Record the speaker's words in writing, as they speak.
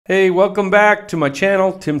Hey, welcome back to my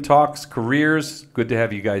channel, Tim Talks Careers. Good to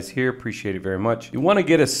have you guys here. Appreciate it very much. You want to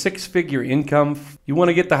get a six-figure income? You want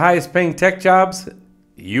to get the highest paying tech jobs?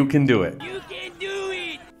 You can do it. You can do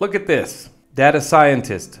it. Look at this. Data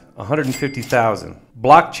scientist, 150,000.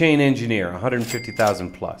 Blockchain engineer,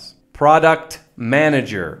 150,000 plus. Product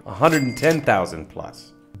manager, 110,000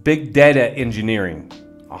 plus. Big data engineering,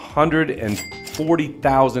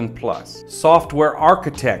 140,000 plus. Software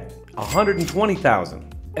architect, 120,000.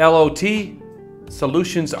 LOT,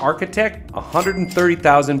 solutions architect,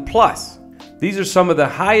 130,000 plus. These are some of the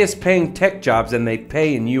highest paying tech jobs, and they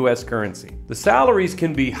pay in US currency. The salaries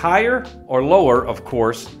can be higher or lower, of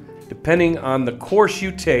course, depending on the course you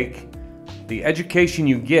take, the education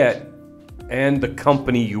you get, and the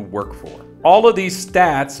company you work for. All of these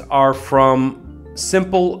stats are from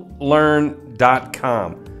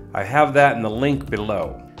simplelearn.com. I have that in the link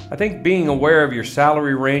below. I think being aware of your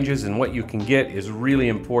salary ranges and what you can get is really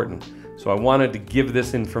important. So I wanted to give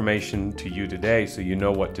this information to you today so you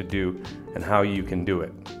know what to do and how you can do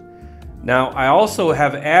it. Now, I also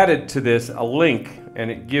have added to this a link,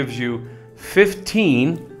 and it gives you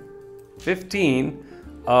 15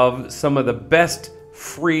 of some of the best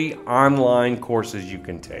free online courses you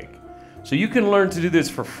can take. So you can learn to do this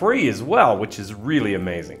for free as well, which is really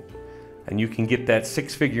amazing. And you can get that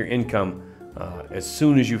six-figure income as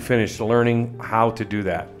soon as you finish learning how to do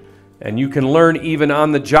that. And you can learn even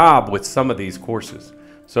on the job with some of these courses.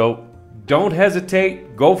 So don't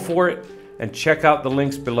hesitate, go for it, and check out the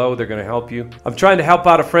links below. They're going to help you. I'm trying to help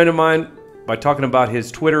out a friend of mine by talking about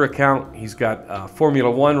his Twitter account. He's got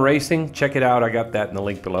Formula One racing. Check it out. I got that in the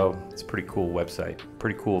link below. It's a pretty cool website,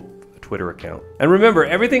 pretty cool Twitter account. And remember,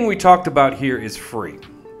 everything we talked about here is free.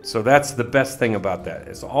 So that's the best thing about that.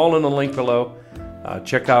 It's all in the link below.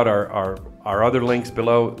 Check out our other links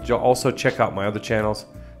below. Also check out my other channels.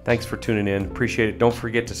 Thanks for tuning in. Appreciate it. Don't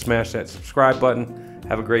forget to smash that subscribe button.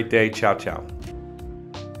 Have a great day. Ciao, ciao.